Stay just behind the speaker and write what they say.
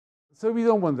So we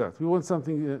don't want that. We want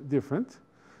something different.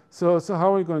 So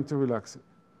how are we going to relax it?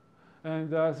 And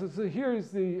so here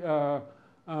is the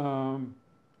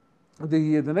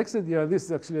next idea. This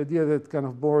is actually an idea that kind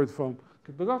of borrowed from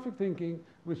cryptographic thinking,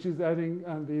 which is adding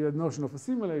the notion of a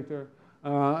simulator.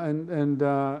 And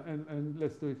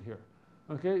let's do it here.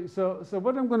 Okay, so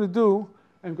what I'm going to do,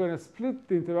 I'm going to split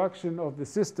the interaction of the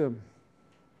system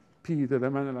P that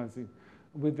I'm analyzing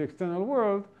with the external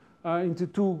world into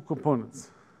two components.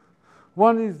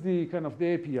 One is the kind of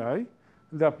the API,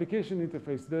 the application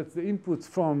interface. That's the inputs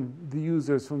from the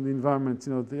users, from the environment.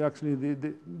 You know,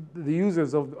 the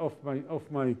users of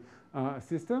my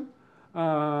system,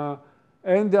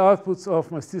 and the outputs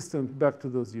of my system back to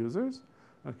those users.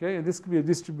 Okay, and this could be a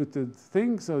distributed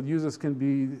thing, so users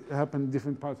can happen in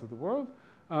different parts of the world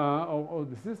or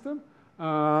the system.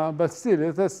 But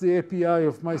still, that's the API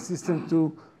of my system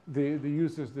to the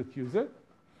users that use it.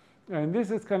 And this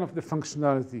is kind of the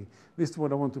functionality. This is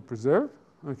what I want to preserve,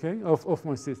 okay, of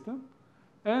my system.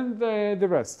 And the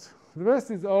rest. The rest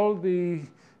is all the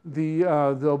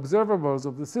observables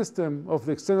of the system, of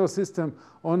the external system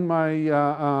on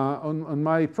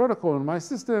my protocol, on my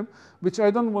system, which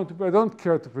I don't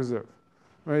care to preserve,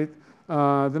 right?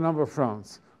 The number of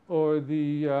rounds, or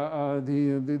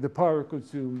the power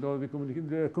consumed, or the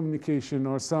communication,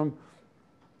 or some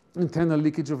internal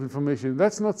leakage of information.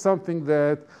 That's not something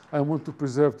that I want to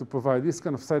preserve to provide these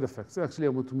kind of side effects. Actually, I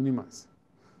want to minimize,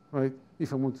 right?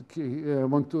 If I want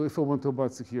to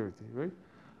about security, right?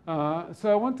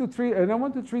 So I want to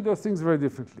treat those things very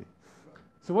differently.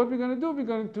 So what we're going to do, we're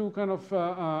going to kind of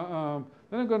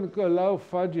then I'm going to allow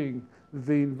fudging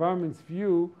the environment's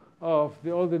view of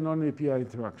all the non-API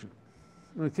interaction.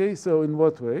 Okay, so in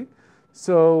what way?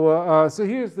 So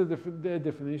here's the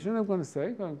definition. I'm going to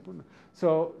say. I'm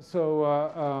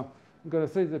going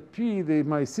to say that P,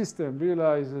 my system,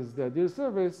 realizes the ideal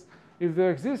service if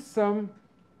there exists some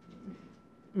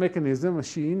mechanism,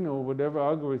 machine, or whatever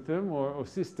algorithm or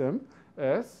system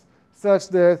S, such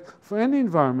that for any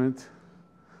environment,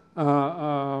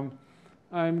 I'm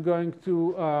going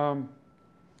to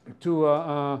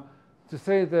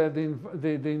say that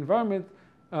the environment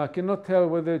cannot tell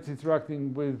whether it's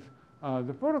interacting with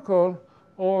the protocol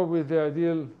or with the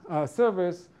ideal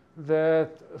service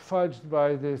that fudged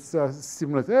by this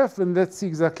simulator F, and let's see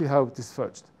exactly how it is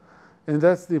fudged. And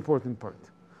that's the important part.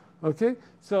 Okay,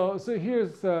 so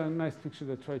here's a nice picture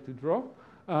that I tried to draw.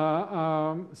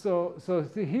 So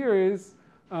here is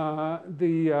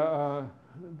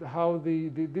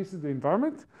this is the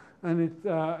environment, and it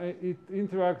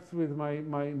interacts with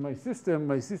my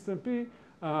system P,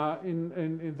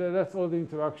 and that's all the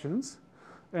interactions.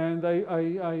 And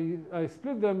I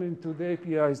split them into the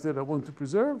APIs that I want to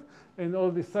preserve and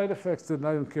all the side effects that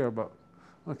I don't care about.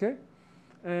 Okay.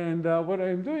 And what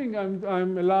I'm doing,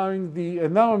 I'm allowing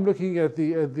and now I'm looking at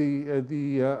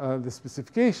the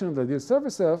specification that is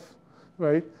service F,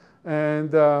 right?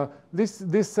 And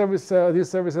this service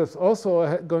F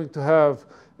also going to have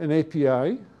an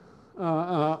API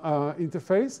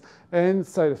interface and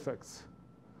side effects.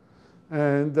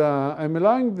 And I'm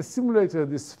allowing the simulator,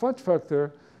 this fudge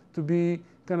factor, to be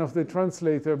kind of the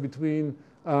translator between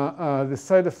the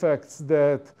side effects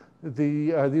that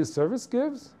the ideal service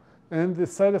gives and the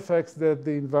side effects that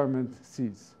the environment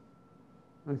sees.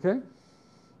 Okay?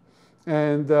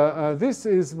 And this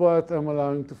is what I'm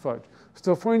allowing to fudge.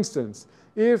 So for instance,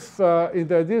 if in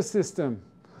the ideal system,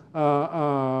 in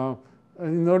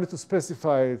order to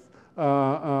specify it,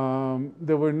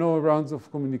 there were no rounds of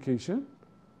communication,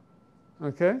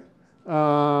 okay?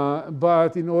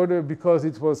 But because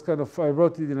it was kind of, I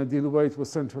wrote it in a ideal way, it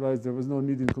was centralized, there was no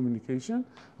need in communication.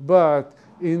 But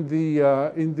in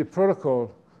the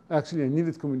protocol, actually I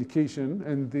needed communication,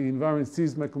 and the environment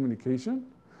sees my communication.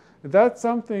 That's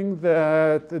something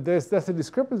that's a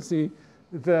discrepancy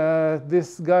that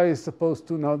this guy is supposed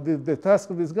to, now the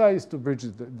task of this guy is to bridge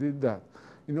that.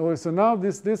 So now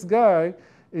this guy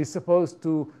is supposed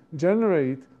to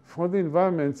generate for the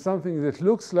environment something that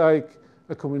looks like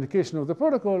a communication of the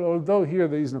protocol, although here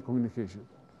there is no communication.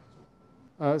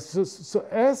 So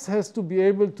S has to be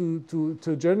able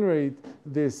to generate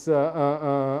this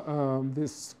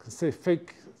say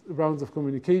fake rounds of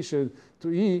communication to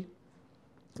E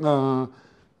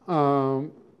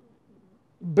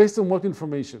based on what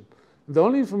information? The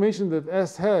only information that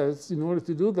S has in order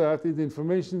to do that is the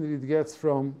information that it gets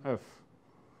from F.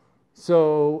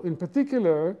 So in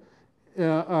particular,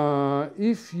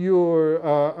 if you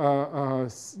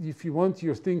want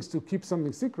your things to keep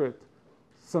something secret,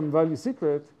 some value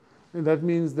secret, and that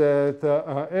means that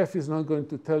F is not going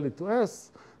to tell it to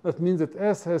S. That means that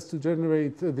S has to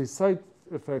generate the side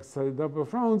effects, the number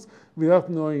of rounds, without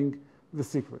knowing the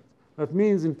secret. That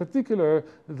means, in particular,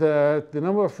 that the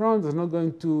number of rounds is not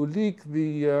going to leak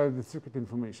the secret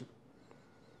information.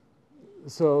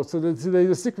 So there's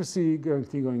a secrecy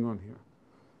guarantee going on here.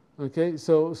 Okay,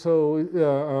 so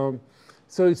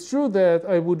it's true that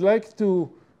I would like to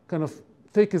kind of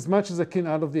take as much as I can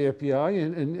out of the API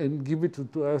and give it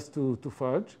to us to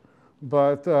fudge,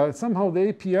 but somehow the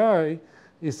API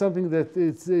is something that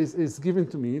is given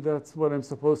to me. That's what I'm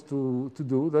supposed to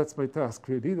do. That's my task,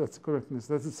 really. That's correctness.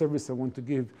 That's the service I want to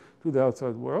give to the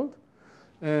outside world.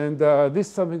 And this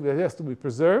is something that has to be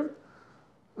preserved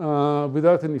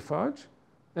without any fudge.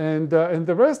 And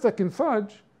the rest I can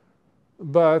fudge,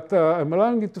 but I'm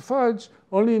allowing it to fudge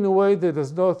only in a way that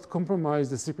does not compromise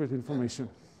the secret information.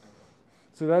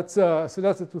 So that's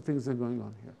the two things that are going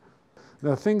on here.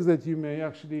 There are things that you may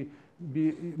actually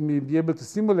be able to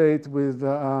simulate with,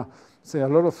 say, a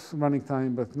lot of running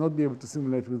time, but not be able to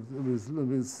simulate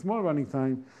with small running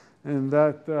time, and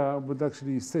that would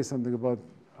actually say something about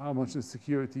how much the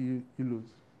security you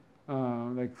lose,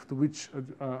 like to which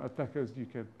attackers you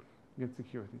can get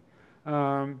security.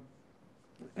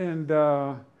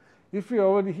 If we're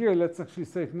already here, let's actually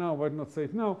say it now. Why not say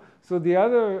it now? So the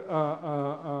other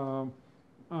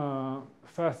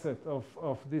facet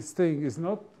of this thing is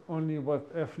not only what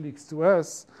F leaks to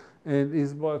us, and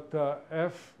is what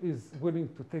F is willing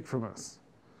to take from us.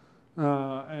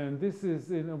 And this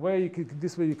is, in a way,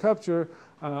 you capture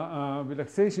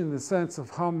relaxation in the sense of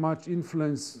how much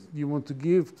influence you want to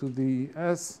give to the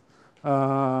S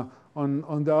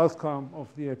on the outcome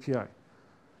of the API.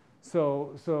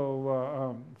 So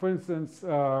for instance,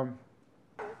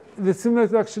 the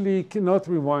simulator actually cannot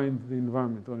rewind the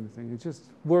environment or anything. It just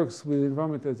works with the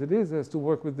environment as it is. It has to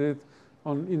work with it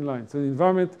on inline. So the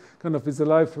environment kind of is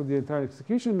alive for the entire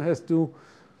execution. It has to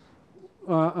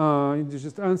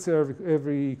just answer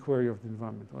every query of the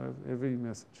environment, or every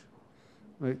message,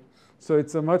 right? So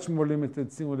it's a much more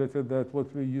limited simulator than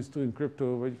what we're used to in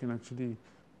crypto, where you can actually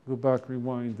go back,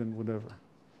 rewind, and whatever.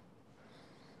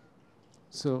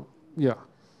 So yeah,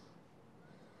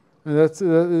 and that's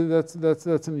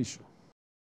an issue.